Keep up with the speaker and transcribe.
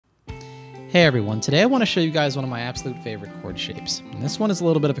Hey everyone, today I want to show you guys one of my absolute favorite chord shapes. And this one is a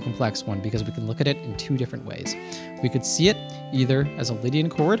little bit of a complex one because we can look at it in two different ways. We could see it either as a Lydian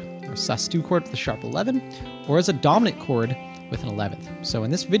chord, or sus2 chord with a sharp 11, or as a dominant chord with an 11th. So in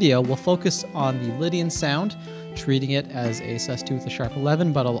this video, we'll focus on the Lydian sound, treating it as a sus2 with a sharp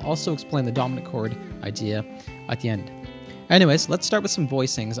 11, but I'll also explain the dominant chord idea at the end. Anyways, let's start with some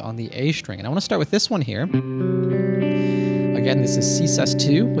voicings on the A string. And I want to start with this one here. Again, this is C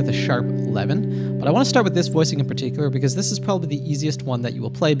sus2 with a sharp 11, but I want to start with this voicing in particular because this is probably the easiest one that you will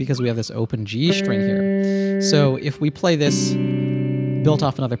play because we have this open G string here. So if we play this built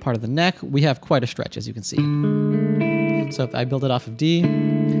off another part of the neck, we have quite a stretch, as you can see. So if I build it off of D,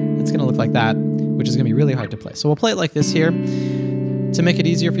 it's going to look like that, which is going to be really hard to play. So we'll play it like this here. To make it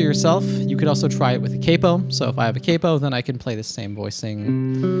easier for yourself, you could also try it with a capo. So if I have a capo, then I can play the same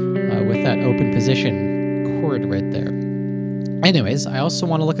voicing with that open position chord right there. Anyways, I also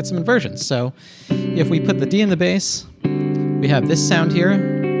want to look at some inversions. So if we put the D in the bass, we have this sound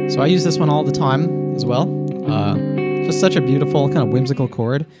here. So I use this one all the time as well. Just such a beautiful, kind of whimsical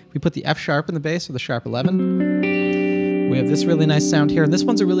chord. We put the F sharp in the bass with a sharp 11. We have this really nice sound here. And this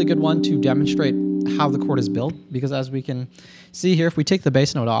one's a really good one to demonstrate how the chord is built, because as we can see here, if we take the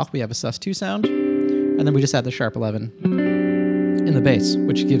bass note off, we have a sus2 sound, and then we just add the sharp 11 in the bass,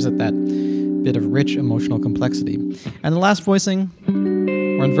 which gives it that bit of rich emotional complexity. And the last voicing,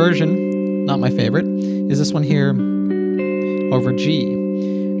 or inversion, not my favorite, is this one here over G.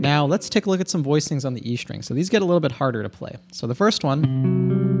 Now let's take a look at some voicings on the E string. So these get a little bit harder to play. So the first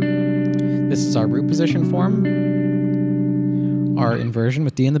one, this is our root position form, our inversion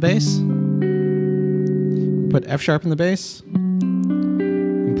with D in the bass. Put F sharp in the bass. You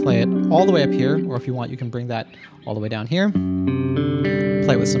can play it all the way up here, or if you want, you can bring that all the way down here.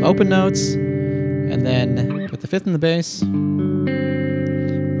 Play it with some open notes. And then with the fifth in the bass,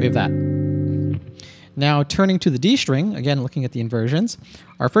 we have that. Now turning to the D string, again looking at the inversions,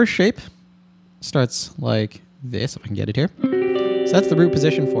 our first shape starts like this, if I can get it here. So that's the root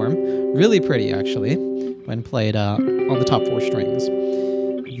position form. Really pretty actually, when played on the top four strings.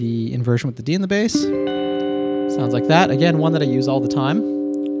 The inversion with the D in the bass sounds like that. Again, one that I use all the time.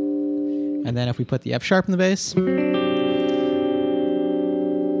 And then if we put the F sharp in the bass,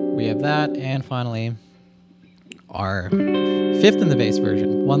 we have that, and finally our fifth in the bass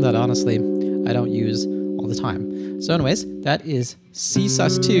version, one that honestly I don't use all the time. So anyways, that is C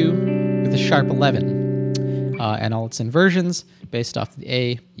sus2 with a sharp 11 and all its inversions based off the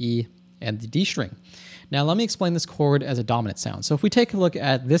A, E, and the D string. Now let me explain this chord as a dominant sound. So if we take a look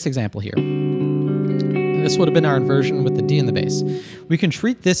at this example here, this would have been our inversion with the D in the bass. We can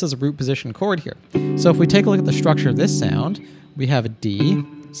treat this as a root position chord here. So if we take a look at the structure of this sound, we have a D,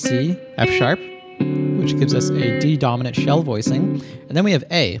 C, F sharp, which gives us a D dominant shell voicing, and then we have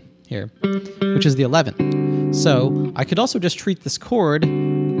A here, which is the 11. So I could also just treat this chord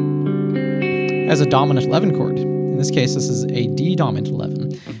as a dominant 11 chord. In this case, this is a D dominant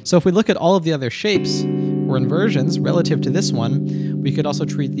 11. So if we look at all of the other shapes or inversions relative to this one, we could also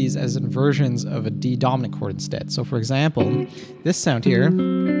treat these as inversions of a D dominant chord instead. So for example, this sound here,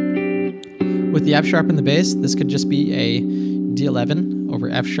 with the F sharp in the bass, this could just be a D11 over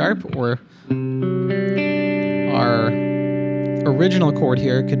F sharp, or our original chord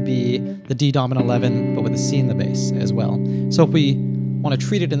here could be the D dominant 11, but with a C in the bass as well. So if we want to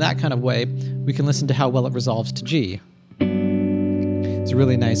treat it in that kind of way, we can listen to how well it resolves to G. It's a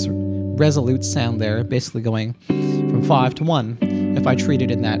really nice resolute sound there, basically going from 5 to 1 if I treat it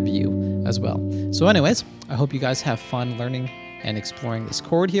in that view as well. So anyways, I hope you guys have fun learning and exploring this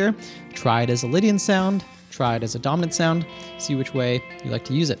chord here. Try it as a Lydian sound, try it as a dominant sound, see which way you like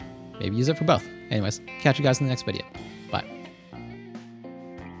to use it. Maybe use it for both. Anyways, catch you guys in the next video.